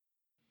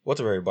What's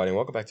up, everybody, and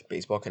welcome back to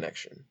Baseball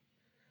Connection.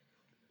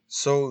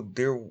 So,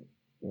 there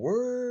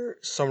were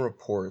some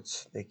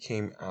reports that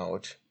came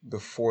out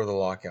before the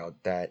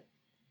lockout that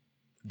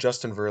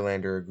Justin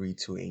Verlander agreed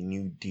to a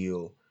new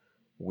deal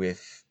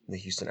with the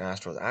Houston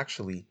Astros.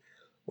 Actually,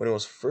 when it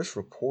was first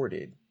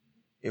reported,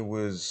 it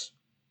was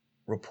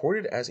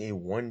reported as a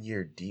 1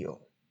 year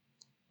deal.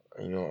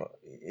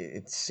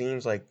 It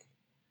seems like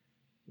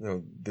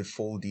the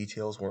full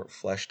details weren't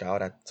fleshed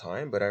out at the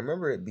time, but I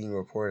remember it being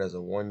reported as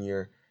a 1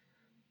 year,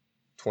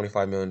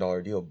 $25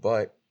 million deal.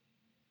 But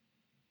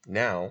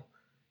now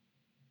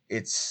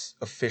it's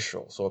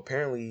official. So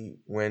apparently,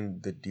 when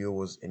the deal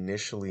was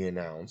initially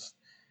announced,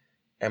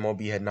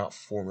 MLB had not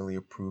formally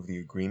approved the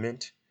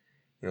agreement.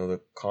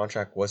 The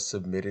contract was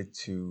submitted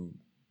to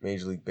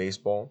Major League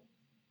Baseball,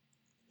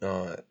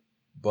 uh,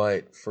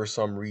 but for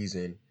some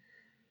reason,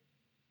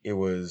 it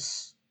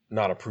was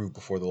not approved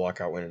before the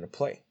lockout went into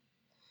play.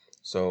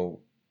 So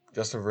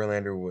Justin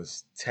Verlander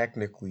was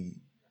technically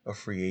a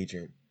free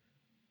agent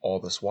all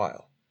this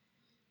while,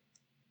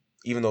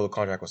 even though the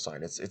contract was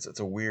signed. It's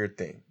a weird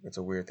thing. It's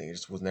a weird thing. It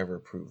just was never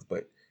approved.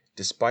 But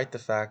despite the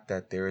fact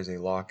that there is a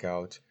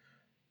lockout,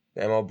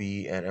 the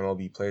MLB and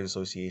MLB Players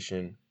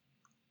Association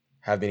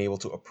have been able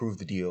to approve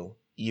the deal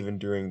even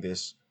during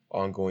this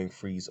ongoing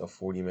freeze of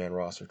 40-man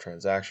roster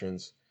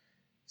transactions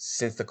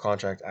since the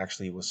contract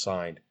actually was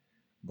signed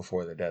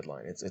before the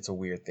deadline. It's a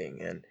weird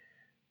thing. And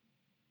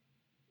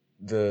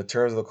the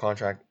terms of the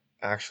contract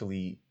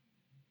actually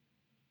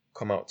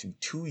come out to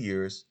 2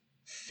 years,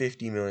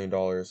 $50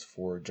 million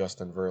for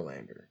Justin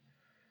Verlander,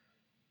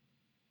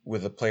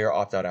 with a player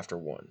opt out after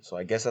one. So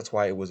I guess that's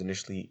why it was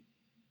initially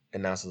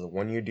announced as a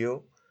 1 year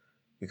deal,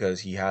 because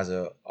he has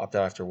a opt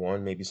out after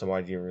one. Maybe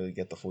somebody didn't really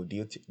get the full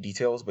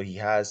details, but he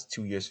has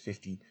 2 years,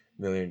 50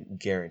 million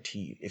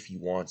guaranteed if he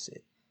wants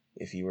it.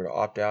 If he were to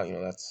opt out,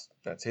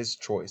 that's his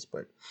choice.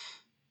 But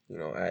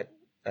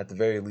at the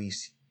very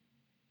least,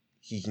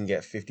 he can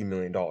get $50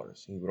 million.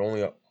 He would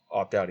only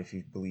opt out if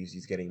he believes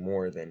he's getting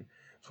more than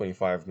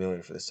 25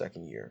 million for the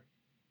second year.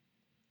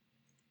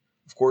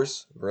 Of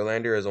course,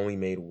 Verlander has only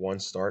made one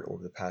start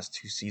over the past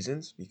 2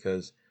 seasons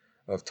because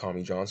of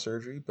Tommy John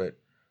surgery, but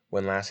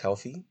when last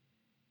healthy,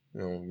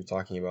 you're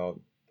talking about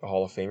a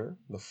Hall of Famer,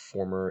 the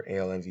former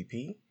AL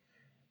MVP,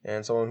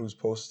 and someone who's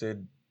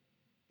posted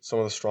some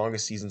of the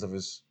strongest seasons of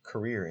his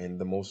career in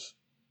the most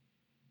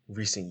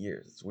recent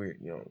years. It's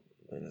weird,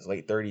 in his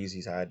late 30s,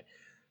 he's had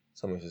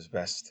some of his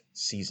best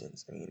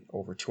seasons. I mean,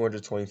 over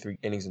 223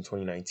 innings in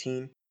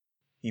 2019.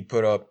 He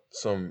put up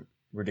some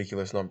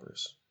ridiculous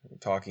numbers. We're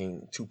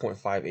talking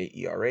 2.58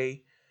 ERA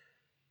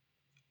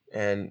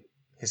and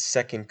his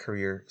second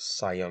career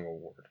Cy Young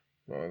Award.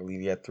 I believe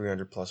he had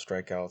 300 plus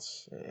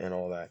strikeouts and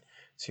all that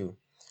too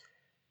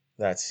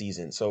that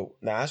season. So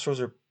the Astros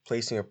are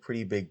placing a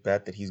pretty big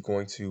bet that he's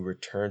going to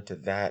return to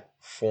that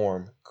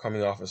form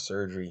coming off of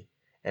surgery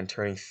and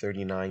turning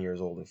 39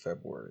 years old in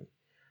February.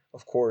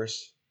 Of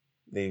course,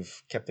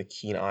 they've kept a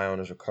keen eye on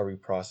his recovery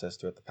process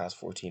throughout the past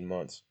 14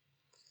 months.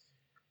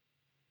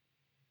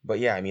 But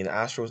yeah, I mean, the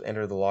Astros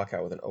entered the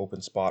lockout with an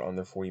open spot on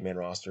their 40-man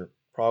roster,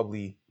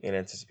 probably in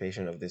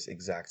anticipation of this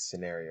exact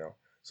scenario.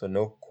 So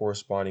no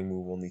corresponding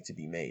move will need to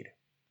be made.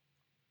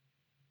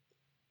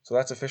 So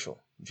that's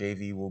official.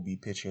 JV will be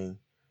pitching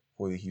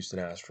for the Houston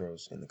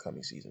Astros in the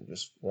coming season.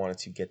 Just wanted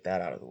to get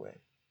that out of the way.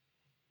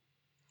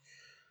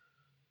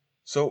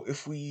 So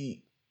if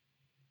we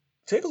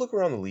take a look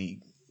around the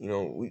league, we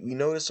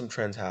notice some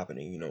trends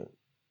happening.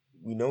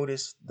 We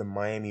notice the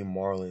Miami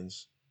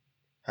Marlins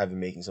have been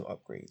making some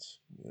upgrades.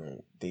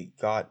 They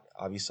got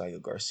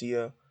Avisail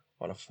Garcia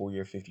on a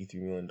 4-year, $53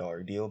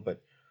 million deal,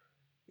 but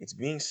it's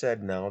being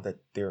said now that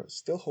they're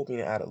still hoping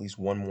to add at least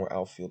one more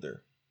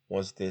outfielder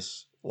once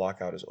this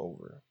lockout is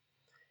over.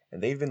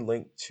 And they've been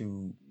linked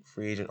to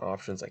free agent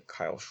options like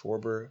Kyle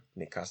Schwarber,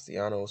 Nick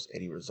Castellanos,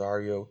 Eddie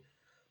Rosario,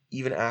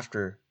 even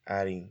after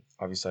adding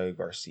Avisail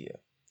Garcia.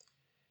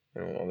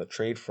 On the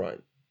trade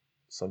front,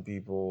 some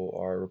people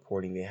are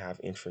reporting they have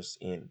interest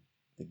in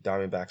the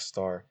Diamondback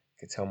star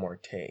Ketel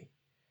Marte.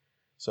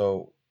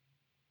 So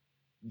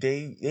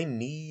they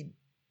need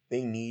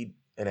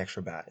an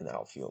extra bat in the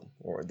outfield,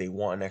 or they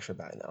want an extra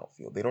bat in the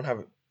outfield. They don't have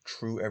a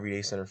true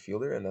everyday center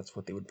fielder, and that's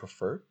what they would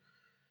prefer.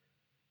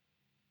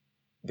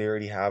 They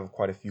already have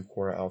quite a few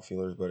corner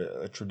outfielders, but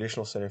a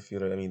traditional center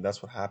fielder, I mean,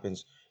 that's what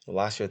happens.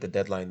 Last year at the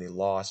deadline, they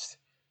lost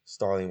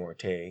Starling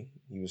Marte.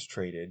 He was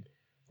traded,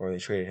 or they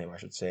traded him, I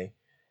should say.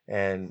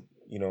 And,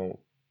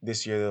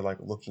 this year they're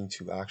looking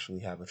to actually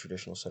have a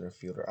traditional center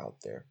fielder out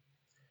there.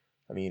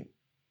 I mean,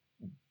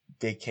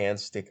 they can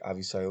stick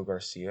Avisail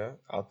Garcia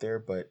out there,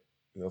 but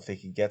if they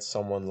could get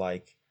someone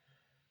like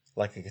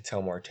a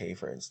Ketel Marte,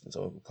 for instance,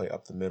 someone who could play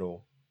up the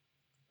middle,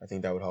 I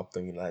think that would help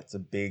them. That's a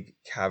big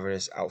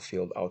cavernous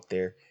outfield out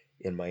there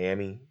in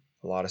Miami,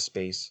 a lot of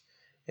space,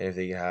 and if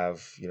they have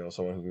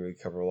someone who can really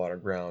cover a lot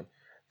of ground,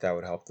 that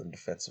would help them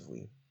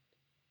defensively.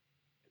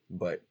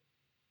 But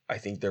I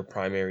think their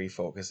primary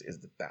focus is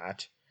the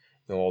bat.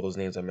 All those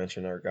names I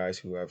mentioned are guys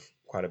who have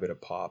quite a bit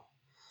of pop,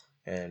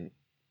 and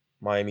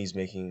Miami's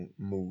making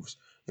moves.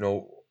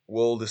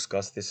 we'll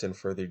discuss this in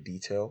further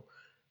detail,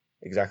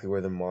 exactly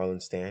where the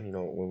Marlins stand,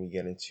 when we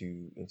get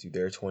into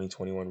their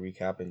 2021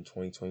 recap and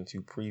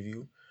 2022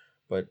 preview.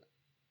 But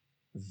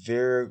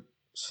they're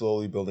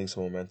slowly building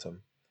some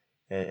momentum,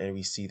 and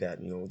we see that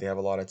they have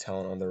a lot of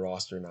talent on their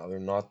roster now. They're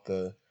not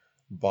the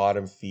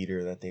bottom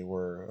feeder that they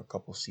were a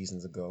couple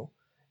seasons ago,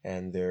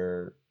 and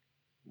they're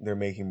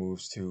making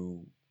moves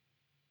to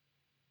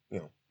you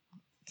know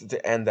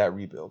to end that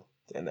rebuild.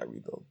 To end that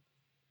rebuild.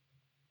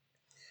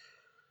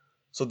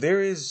 So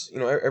there is,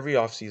 every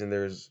offseason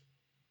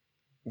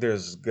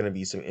there's going to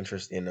be some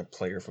interest in a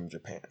player from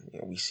Japan.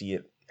 We see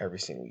it every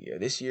single year.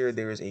 This year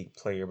there is a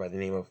player by the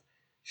name of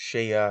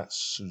Shea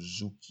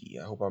Suzuki.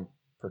 I hope I'm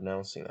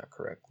pronouncing that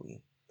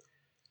correctly.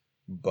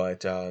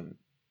 But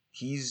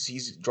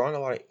he's drawing a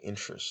lot of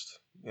interest.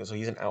 So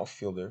he's an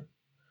outfielder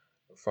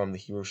from the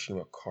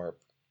Hiroshima Carp,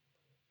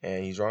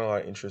 and he's drawing a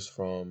lot of interest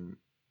from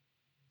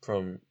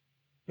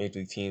major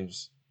league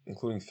teams,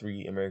 including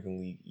 3 American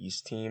League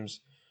East teams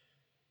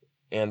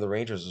and the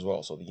Rangers as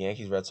well. So the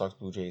Yankees, Red Sox,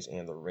 Blue Jays,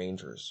 and the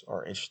Rangers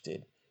are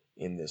interested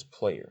in this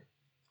player.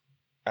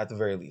 At the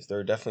very least, there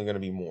are definitely going to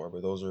be more,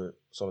 but those are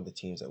some of the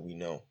teams that we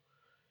know.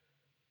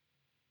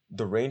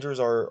 The Rangers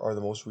are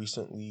the most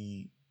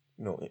recently,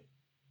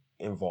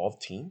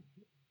 involved team.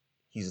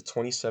 He's a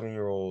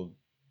 27-year-old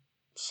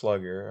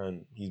slugger,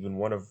 and he's been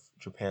one of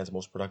Japan's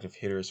most productive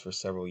hitters for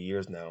several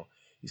years now.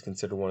 He's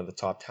considered one of the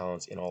top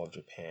talents in all of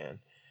Japan.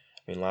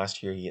 I mean,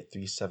 last year he hit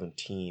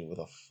 317 with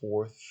a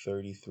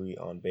 433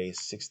 on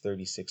base,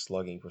 636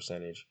 slugging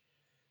percentage,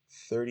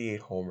 38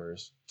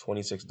 homers,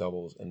 26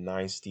 doubles, and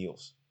 9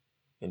 steals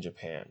in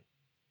Japan.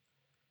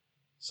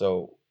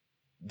 So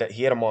that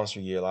he had a monster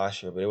year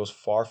last year, but it was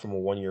far from a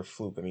one-year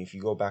fluke. I mean, if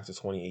you go back to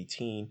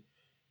 2018,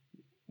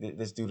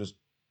 this dude has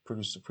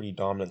produced a pretty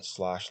dominant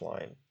slash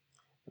line.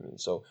 I mean,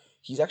 so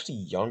he's actually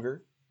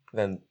younger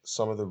than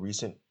some of the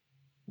recent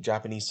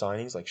Japanese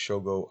signings like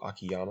Shogo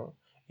Akiyama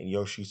and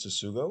Yoshi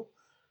Tsutsugo.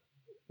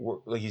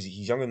 Like he's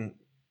younger than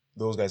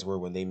those guys were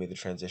when they made the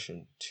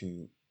transition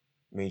to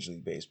Major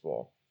League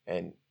Baseball.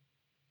 And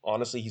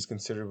honestly, he's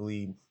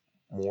considerably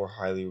more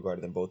highly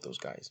regarded than both those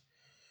guys.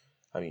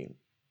 I mean,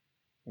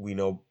 we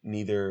know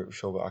neither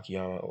Shogo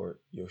Akiyama or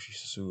Yoshi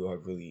Tsutsugo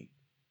have really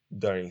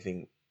done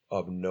anything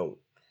of note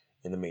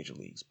in the major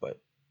leagues,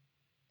 but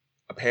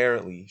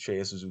apparently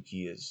Shea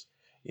Suzuki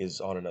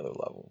is on another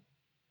level.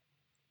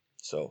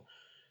 So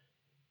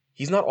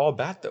he's not all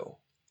bad though.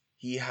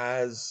 He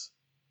has,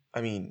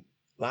 I mean,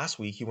 last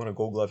week he won a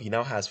Gold Glove. He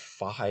now has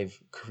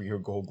 5 career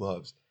Gold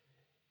Gloves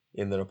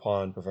in the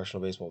Nippon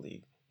Professional Baseball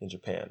League in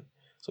Japan.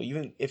 So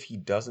even if he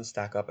doesn't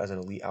stack up as an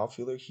elite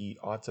outfielder, he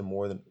ought to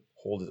more than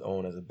hold his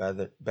own as a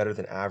better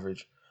than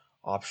average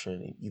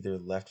option in either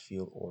left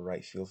field or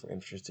right field for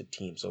interested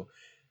teams. So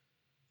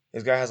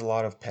this guy has a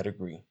lot of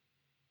pedigree.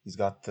 He's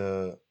got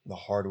the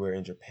hardware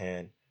in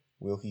Japan.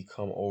 Will he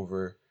come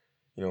over?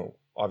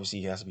 Obviously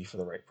he has to be for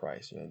the right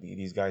price.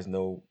 These guys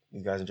in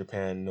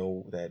Japan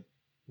know that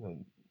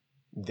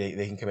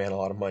they can command a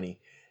lot of money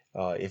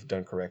if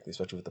done correctly,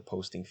 especially with the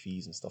posting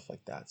fees and stuff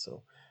like that.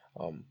 So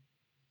um,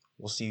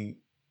 we'll see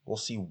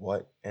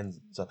what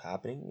ends up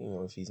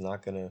happening. If he's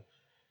not gonna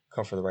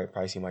come for the right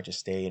price, he might just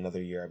stay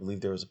another year. I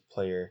believe there was a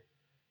player,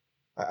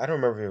 I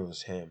don't remember if it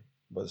was him,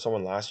 but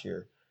someone last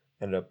year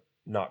ended up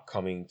not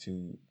coming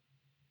to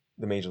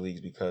the major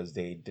leagues because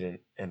they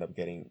didn't end up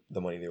getting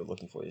the money they were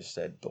looking for. They just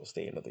said they'll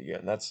stay another year,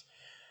 and that's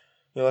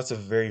a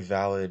very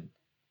valid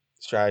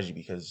strategy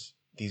because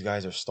these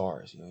guys are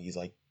stars. He's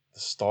like the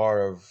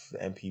star of the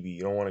MPB.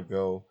 You don't want to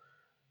go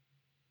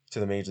to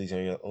the major leagues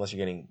unless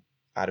you're getting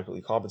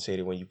adequately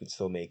compensated when you could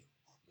still make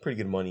pretty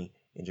good money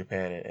in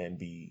Japan and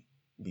be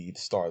the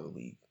star of the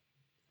league.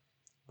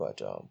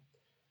 But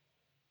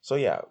so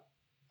yeah,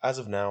 as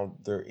of now,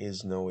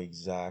 there's no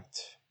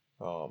exact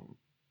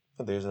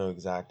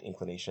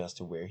inclination as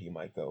to where he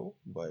might go.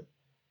 But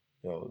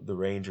the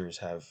Rangers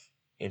have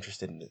been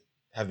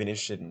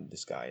interested in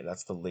this guy, and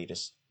that's the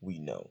latest we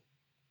know.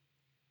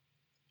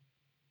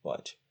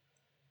 But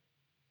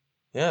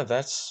yeah,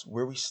 that's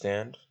where we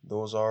stand.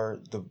 Those are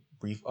the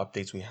brief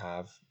updates we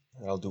have.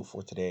 That'll do it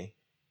for today.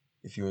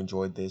 If you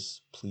enjoyed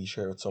this, please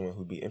share it with someone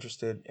who'd be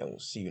interested, and we'll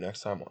see you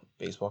next time on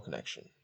Baseball Connection.